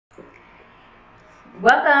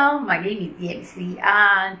Welcome, my name is EMC,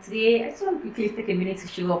 and today I just want to quickly take a minute to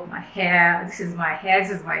show off my hair. This is my hair, this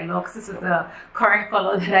is my locks, this is the current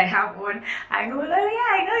color that I have on. I know, I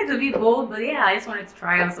know it's a bit bold, but yeah, I just wanted to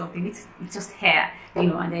try on something. It's just hair,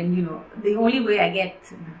 and then, the only way I get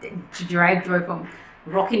to derive joy from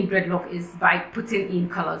rocking dreadlock is by putting in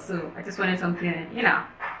color. So I just wanted something,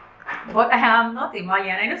 But I am not a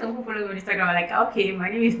Malian. I know some people follow me on Instagram are like, okay, my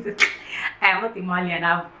name is I am not a Malian.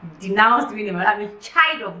 I've denounced being a Malian. I'm a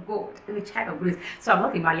child of God. I'm a child of grace. So I'm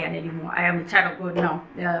not a Malian anymore. I am a child of God now.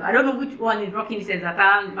 I don't know which one is rocking. It says that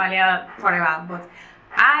I'm Malian, whatever. But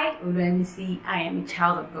I am a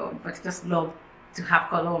child of God. But I just love to have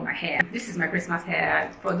color on my hair. This is my Christmas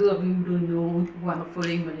hair. For those of you who don't know, who are not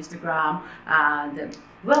following me on Instagram, and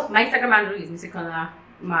well, my Instagram handle is Misykona.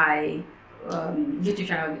 My YouTube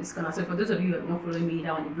channel is Misykona. So for those of you who are not following me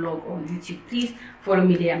either on the blog or on YouTube, please follow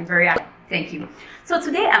me there. I'm very happy. Thank you. So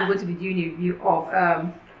today I'm going to be doing a review of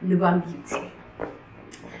Nuban Beauty.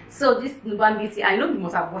 So this Nuban Beauty, I know you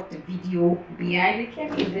must have watched the video behind. It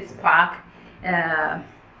came in this pack.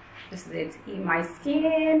 This is it in my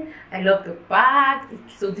skin. I love the bag.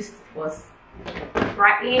 So this was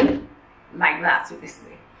right in like that. So this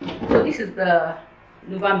is the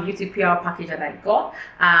Nuban Beauty PR package that I got,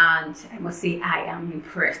 and I must say I am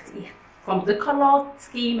impressed. From the color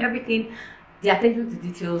scheme, everything, the attention to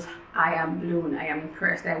details, I am blown. I am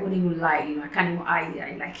impressed. I wouldn't even lie. I can't even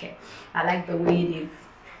I like it. I like the way they've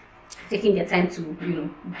taken their time to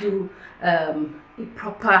do a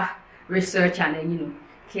proper research, and then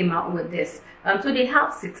came out with this. So they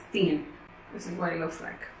have 16. This is what it looks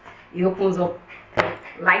like. It opens up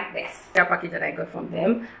like this. The package that I got from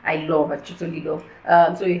them, I totally love.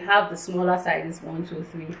 So you have the smaller sizes 1 2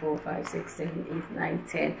 3 4 5 6 7 8 9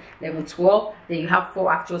 10 11 12. Then you have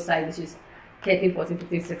 4 actual sizes, which is 13 14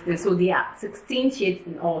 15 16. So they are 16 shades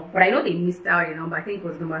in all, but I know they missed out a number. I think it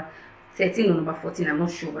was number 13 or number 14. I'm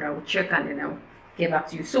not sure, but I will check and then I'll get back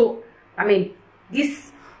to you. So I mean,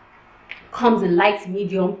 this comes in light,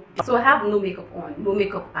 medium. So I have no makeup on, no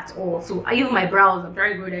makeup at all. So I use my brows. I'm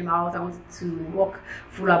trying to grow them out. I wanted to rock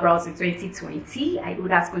fuller brows in 2020. I know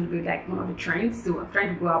that's going to be like one of the trends. So I'm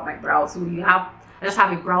trying to grow out my brows. So I just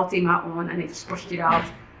have a brow tamer on, and I just pushed it out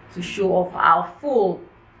to show off how full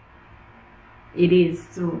it is.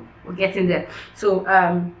 So we're getting there. So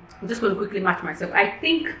I'm just going to quickly match myself. I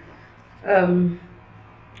think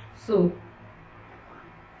so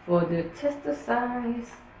for the tester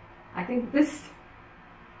size, I think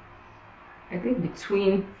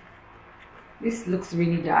between this looks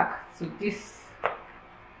really dark, so this,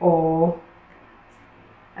 or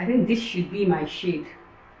I think this should be my shade.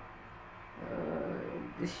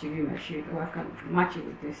 This should be my shade, or I can match it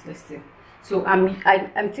with this. Let's see. So I'm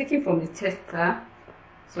taking from the tester,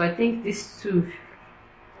 so I think this too.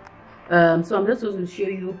 So I'm just going to show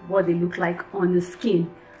you what they look like on the skin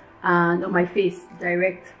and on my face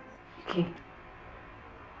direct. Okay.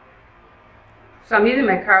 So I'm using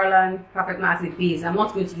my Caroline Perfect Matte as a base. I'm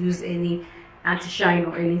not going to use any anti-shine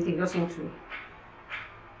or anything. Just want to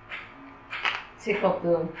take up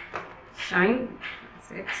the shine.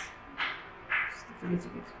 That's it. Just a little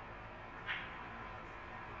bit.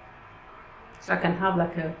 So I can have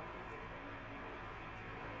like a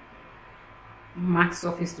matte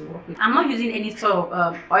surface to work with. I'm not using any sort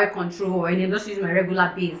of oil control or anything. I'm just using my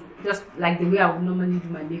regular base, just like the way I would normally do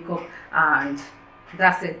my makeup, and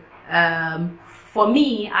that's it. For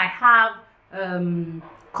me, I have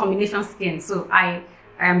combination skin, so I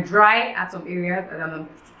am dry at some areas, and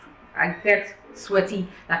I get sweaty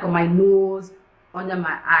like on my nose, under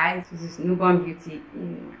my eyes. This is Nuban Beauty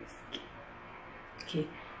in my skin. Okay,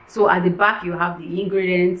 so at the back you have the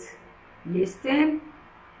ingredients listing.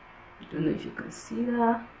 I don't know if you can see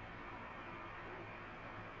that,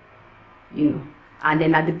 and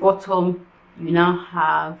then at the bottom you now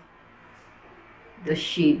have the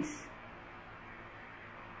shades.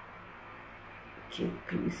 Okay,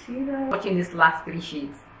 can you see that? Watching these last 3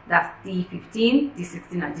 shades, that's D15,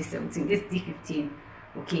 D16, and D17. This D15,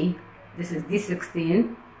 okay, this is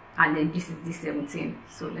D16, and then this is D17.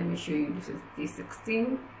 So let me show you. This is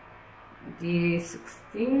D16,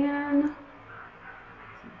 D16,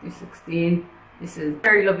 D16. This is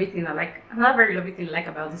very lovely thing I like. Another very lovely thing I like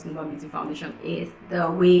about this Nuban Beauty foundation is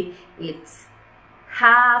the way it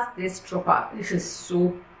has this dropper. This is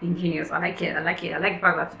so ingenious. I like it. I like it. I like the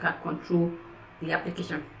fact that you can control the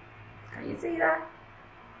application. Can you see that?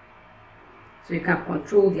 So you can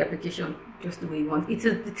control the application just the way you want.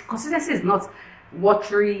 The consistency is not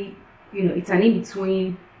watery, it's an in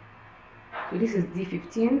between. So this is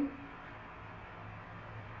D15.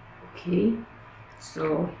 Okay,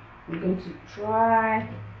 so I'm going to try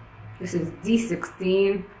This is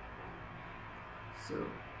D16. So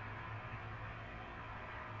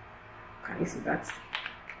can you see that?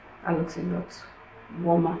 That looks a lot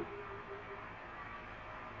warmer.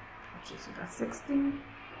 Okay, so that's 16.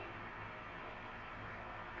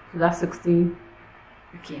 So that's 16.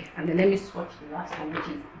 Okay, and then let me swatch the last one, which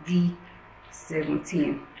is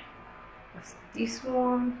D17. That's this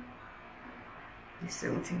one.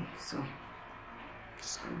 D17. So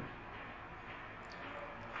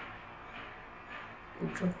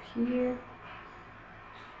we'll drop here.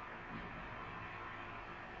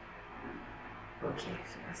 Okay,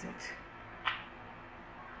 so that's it.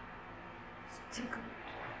 Let's take a look.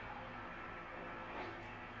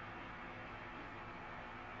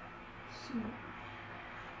 So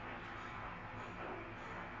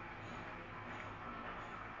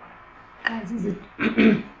guys, is it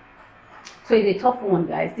so it's a tough one,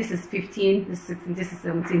 guys. This is 15, this is 16, this is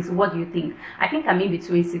 17. So what do you think? I think I'm in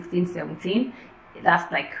between 16, 17.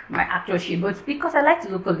 That's like my actual shade, but because I like to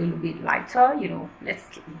look a little bit lighter, you know, let's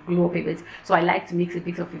glow up a bit, so I like to mix a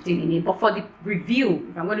bit of 15 in it. But for the review,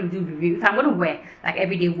 if I'm going to do review, if I'm going to wear like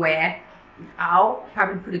everyday wear, I'll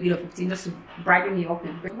probably put a bit of 15 just to brighten me up.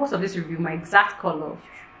 But most of this review, my exact color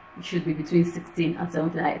should be between 16 and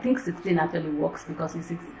 17. I think 16 actually works because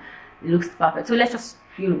it looks perfect. So let's just,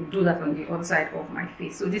 you know, do that on the other side of my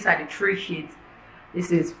face. So these are the 3 shades. This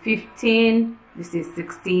is 15, this is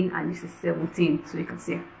 16, and this is 17. So you can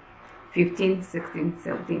see 15, 16,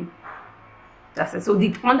 17. That's it. So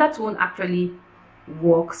the undertone actually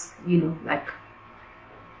works, you know, like,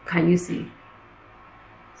 can you see?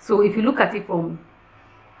 So if you look at it from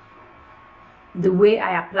the way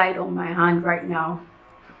I applied on my hand right now,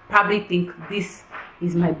 probably think this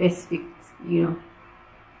is my best fit, you know,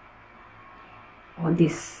 on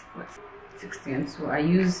this 16. So I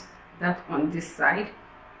use that on this side.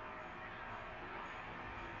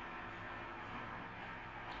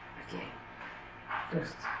 Okay,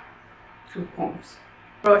 just 2 pumps.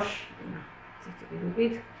 Brush, you know, take a little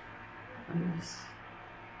bit and just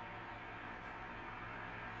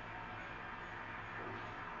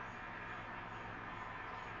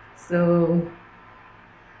so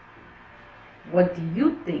what do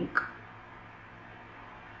you think?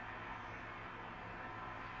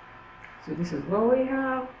 So this is what we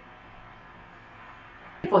have.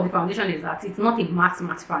 For the foundation is that it's not a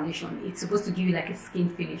matte foundation. It's supposed to give you like a skin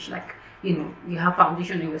finish, like, you know, you have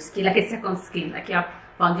foundation on your skin, like a second skin, like you have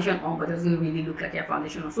foundation on but doesn't really look like your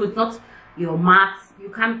foundation on. So it's not your matte.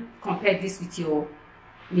 You can't compare this with your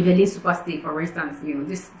Maybelline Superstay, for instance. You know,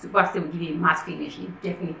 this Superstay will give you a matte finish, a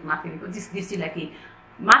definite matte finish, but this gives you like a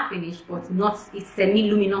matte finish but not a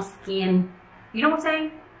semi-luminous skin. You know what I'm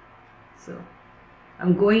saying? So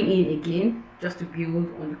I'm going in again just to build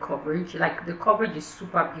on the coverage. Like, the coverage is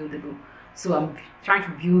super buildable, so I'm trying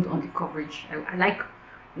to build on the coverage. I like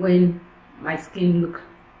when my skin look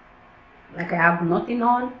like I have nothing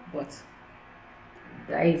on, but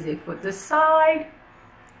that is it for the side.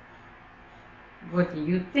 What do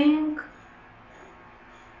you think?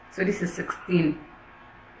 So this is 16.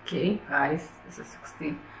 Okay guys, this is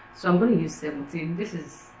 16. So I'm going to use 17. This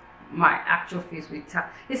is my actual face with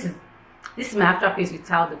this is my actual face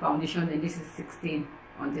without the foundation, and this is 16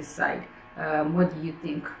 on this side. What do you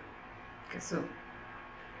think? Okay, so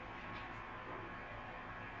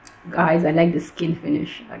guys, I like the skin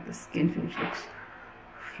finish. Like, the skin finish looks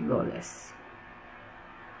flawless.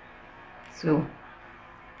 So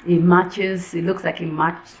it matches, it looks like it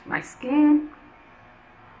matched my skin.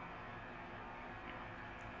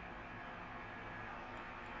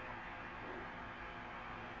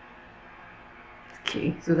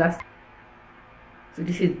 Okay, so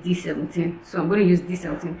this is D17. So I'm going to use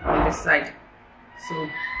D17 on this side. So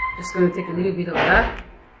just going to take a little bit of that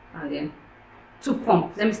and then 2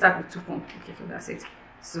 pumps. Let me start with 2 pumps. Okay, so that's it.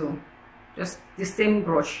 So just the same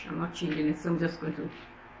brush, I'm not changing it, so I'm just going to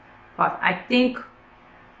pat. I think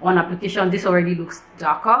on application this already looks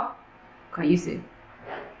darker, can you see?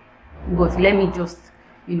 But let me just,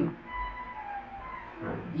 you know,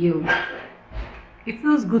 it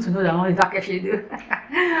feels good to know that I'm not a darker shade.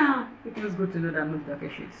 It feels good to know that I'm not a darker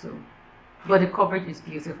shade. So, but the coverage is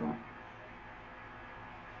beautiful.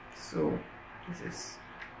 So this is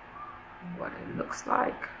what it looks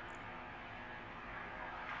like.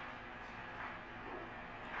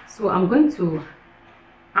 So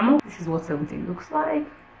this is what 17 looks like.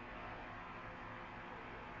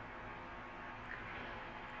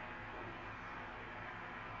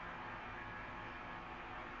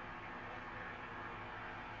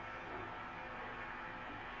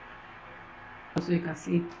 So you can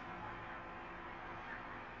see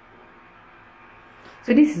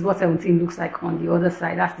So this is what 17 looks like on the other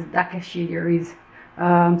side. That's the darkest shade there is.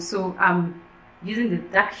 So I'm using the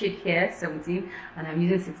dark shade here, 17, and I'm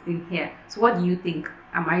using 16 here. So what do you think?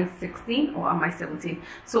 Am I 16 or am I 17?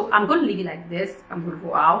 So I'm going to leave it like this. I'm going to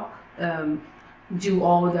go out, do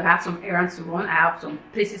all the, I have some errands to run, I have some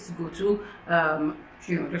places to go to,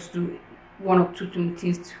 you know, just do one or two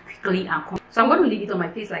things to quickly and come. So I'm going to leave it on my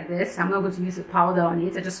face like this. I'm not going to use a powder on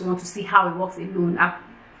it. I just want to see how it works alone. I've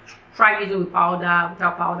tried using with powder,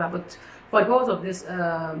 without powder, but for the purpose of this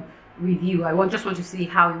review, I just want to see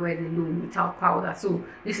how it wears alone without powder. So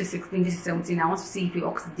this is 16, this is 17. I want to see if it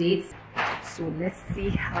oxidates. So let's see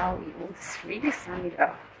how it works. Really sand it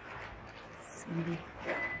up. It's really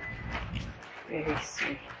very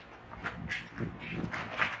sweet.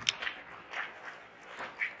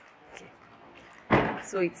 Okay.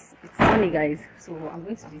 So it's sunny, guys. So I'm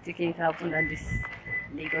going to be taking it out under this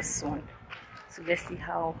Lagos sun. So let's see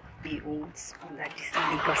how it holds under this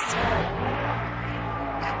Lagos sun.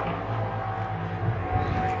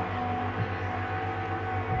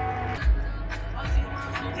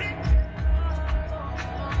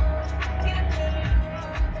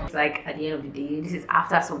 Like at the end of the day, this is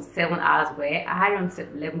after some 7 hours where I had around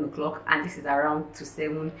 11 o'clock, and this is around to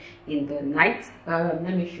 7 in the night. Let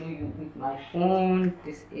me show you with my phone.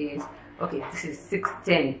 This is okay, this is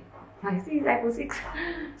 6:10. I see it's like 6.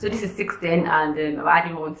 So this is 6:10, and I've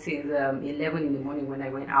had one since 11 in the morning when I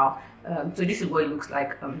went out. So this is what it looks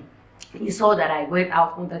like. You saw that I went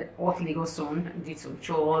out under the hot Lagos sun. I did some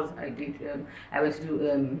chores. I went to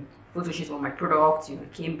do photo shoots on my products. You know,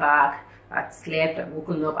 came back. I've slept, I've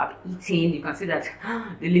woken up, I've eaten. You can see that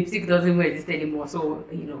the lipstick doesn't even exist anymore. So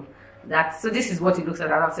you know so this is what it looks like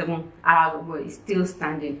around 7 hours where it's still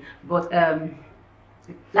standing. But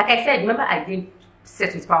like I said, remember I didn't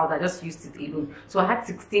set with powder, I just used it alone. So I had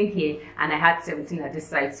 16 here and I had 17 at this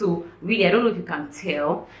side. So really, I don't know if you can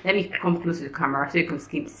tell. Let me come close to the camera so you can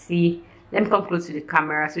see. Let me come close to the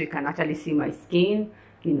camera so you can actually see my skin.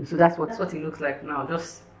 You know, so that's what it looks like now.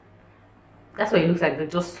 That's what it looks like,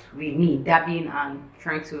 just with me dabbing and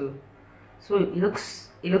trying to. So it looks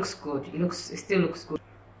good. It still looks good.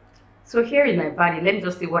 So here is my body. Let me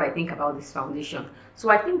just say what I think about this foundation. So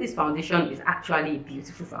I think this foundation is actually a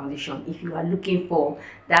beautiful foundation. If you are looking for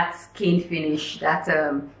that skin finish, that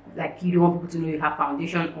like you don't want people to know you have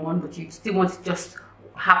foundation on, but you still want to just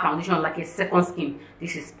have foundation like a second skin,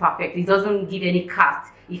 this is perfect. It doesn't give any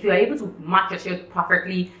cast. If you are able to match your shade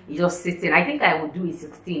perfectly, it just sits in. I think I would do a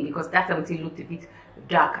 16 because that 17 looked a bit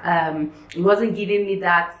dark. It wasn't giving me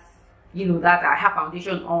that, you know, that I have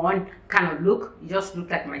foundation on kind of look. It just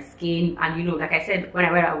looked like my skin. And you know, like I said, when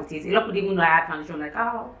I wear out with it, a lot of people even know I had foundation, like,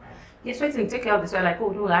 oh, you're sweating, take care of this. So I'm like,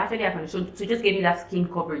 oh no, I actually have foundation. So it just gave me that skin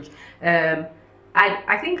coverage.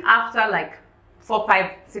 I think after like 4,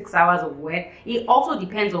 5, 6 hours of wear, it also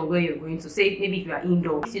depends on where you're going to. Say maybe if you are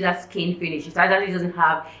indoor, you see that skin finish, it actually doesn't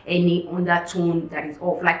have any undertone that is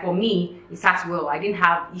off. Like for me, it starts well. I didn't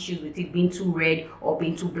have issues with it being too red or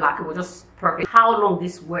being too black. It was just perfect. How long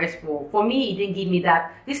this wears for me, it didn't give me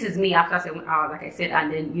that. This is me after 7 hours, like I said,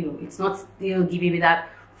 and then you know, it's not still giving me that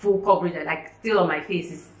full coverage that like still on my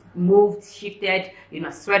face. It's moved, shifted, you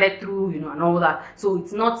know, threaded through, you know, and all that. So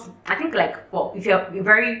it's not, I think, like if you're a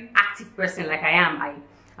very active person like I am,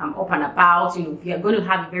 I'm up and about, you know, if you're going to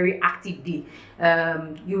have a very active day,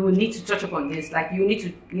 you will need to touch upon this. Like you need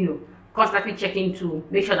to, you know, constantly checking to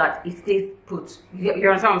make sure that it stays put. You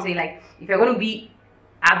understand what I'm saying? Like if you're going to be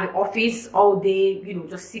at the office all day, you know,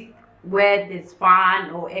 just sit where there's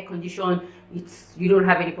fan or air condition, you don't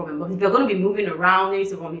have any problem. But if you're going to be moving around, maybe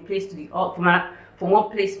from a place to the from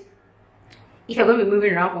one place, if you're going to be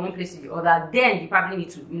moving around from one place to the other, then you probably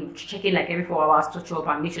need to, you know, check in like every 4 hours, touch up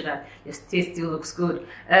and make sure that your face still looks good.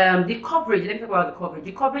 The coverage, let me talk about the coverage.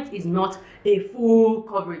 The coverage is not a full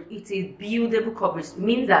coverage, it is buildable coverage. It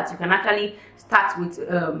means that you can actually start with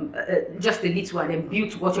just a little and then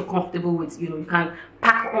build to what you're comfortable with. You know, you can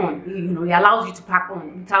pack on, you know, it allows you to pack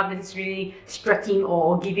on without necessarily stretching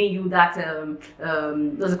or giving you that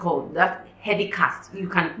what's it called, that heavy cast. You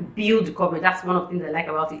can build the coverage. That's one of the things I like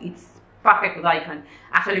about it. It's perfect for that. You can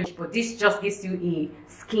actually, but this just gives you a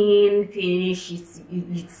skin finish.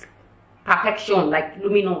 It's perfection, like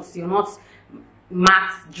luminous. You're not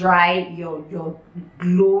matte, dry. You're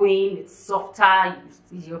glowing. It's softer.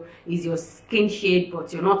 Is your skin shade,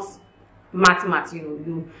 but you're not matte. You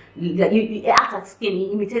know, you act like skin.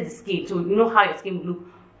 You imitate the skin, so you know how your skin will look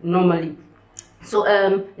normally. So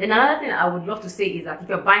then another thing I would love to say is that if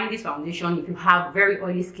you're buying this foundation, if you have very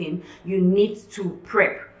oily skin, you need to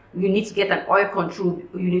prep. you need to get an oil control,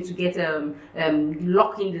 you need to get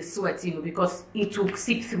lock in the sweat, you know, because it will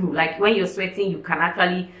seep through. Like when you're sweating, you can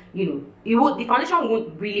actually, you know, the foundation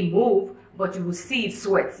won't really move, but you will see it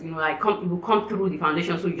sweat, you know, like it will come through the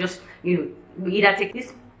foundation. So you just, you know, either take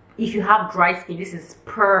this. If you have dry skin, this is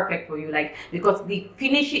perfect for you, like, because the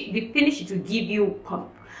finish it will give you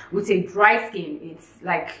with a dry skin, it's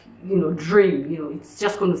like, you know, dream, you know, it's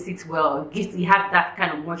just going to sit well. It has that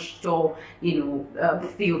kind of moisture, you know,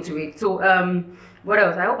 feel to it. So what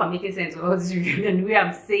else? I hope I'm making sense of all this review and the way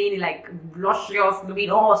I'm saying it, like luscious,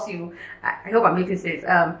 luminous, you know. I hope I'm making sense.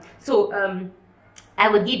 I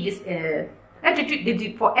would give this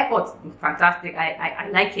for effort, fantastic. I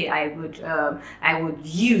like it. I would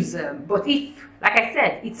use, but if, like I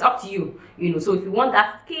said, it's up to you, you know. So if you want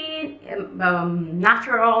that skin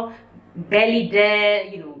natural, belly there,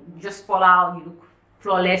 you know, just fall out, you look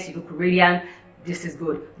flawless, you look brilliant, this is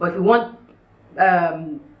good. But if you want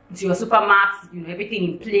your super matte, you know, everything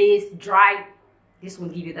in place, dry, this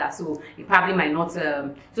won't give you that. So it probably might not.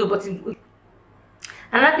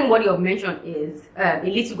 Another thing what you have mentioned is a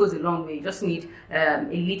little goes a long way. You just need a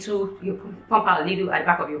little, you pump out a little at the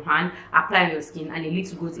back of your hand, apply on your skin, and a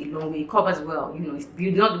little goes a long way. It covers well, you know.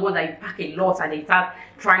 You're not the one that you pack a lot and then start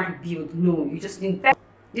trying to build. No, you just need.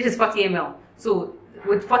 This is 40 ml. So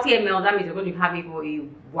with 40 ml, that means you're going to have it for a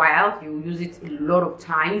while. You use it a lot of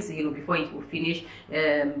times, you know, before it will finish.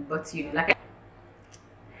 But you know, like.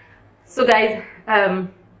 So guys,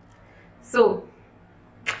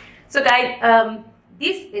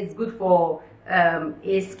 this is good for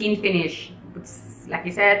a skin finish. It's, like I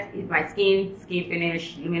said, my skin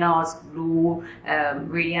finish, luminous, glow,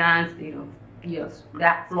 radiant, you know, yes,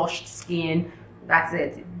 that flushed skin. That's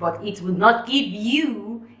it. But it will not give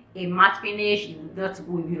you a matte finish. It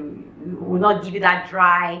will not give you that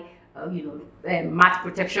dry, you know, matte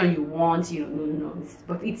protection you want. You know, no.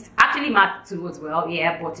 But it's actually matte too as well.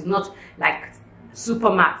 Yeah, but it's not like super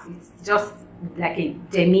matte. It's just like a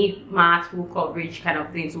demi matte full coverage kind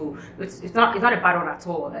of thing. So it's not a bad one at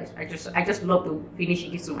all. I just love the finish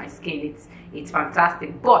it gives to my skin. It's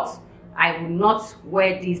fantastic. But I will not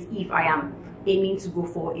wear this if I am aiming to go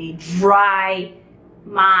for a dry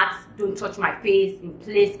matte, don't touch my face in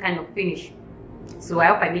place kind of finish. So I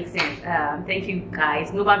hope I make sense. Thank you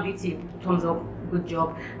guys. Nuban Beauty, thumbs up, good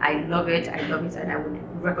job. I love it, and I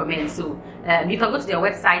would recommend. So you can go to their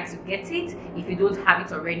website to get it if you don't have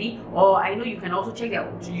it already, or I know you can also check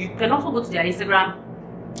you can also go to their Instagram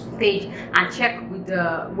page and check with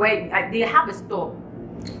where they have a store.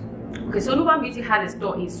 Okay, so Nuban Beauty has a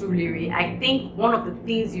store in Surulere. I think one of the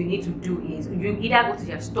things you need to do is you either go to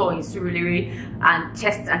their store in Surulere and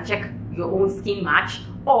test and check your own skin match,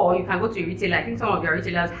 or you can go to a retailer. I think some of your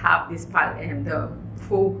retailers have this part and the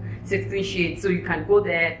full 16 shades, so you can go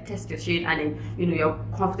there, test your shade, and then you know you're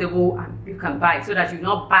comfortable and you can buy, so that you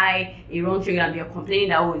not buy a wrong shade and you're complaining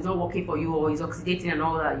that, oh, it's not working for you or it's oxidating and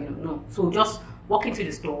all that, you know. No, so just walk into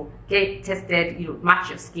the store, get tested, you know, match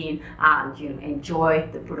your skin, and you know, enjoy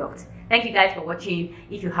the product. Thank you guys for watching.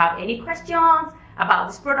 If you have any questions about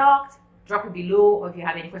this product, drop it below, or if you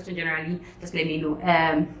have any question generally, just let me know.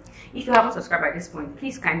 If you haven't subscribed at this point,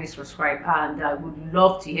 please kindly subscribe, and I would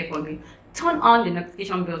love to hear from you. Turn on the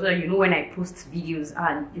notification bell so that you know when I post videos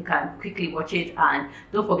and you can quickly watch it. And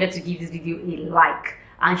don't forget to give this video a like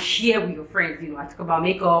and share with your friends. You know, I talk about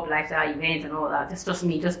makeup, lifestyle, events, and all that. That's just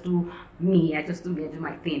me. Just do me. I do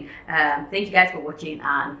my thing. Thank you guys for watching,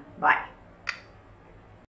 and bye.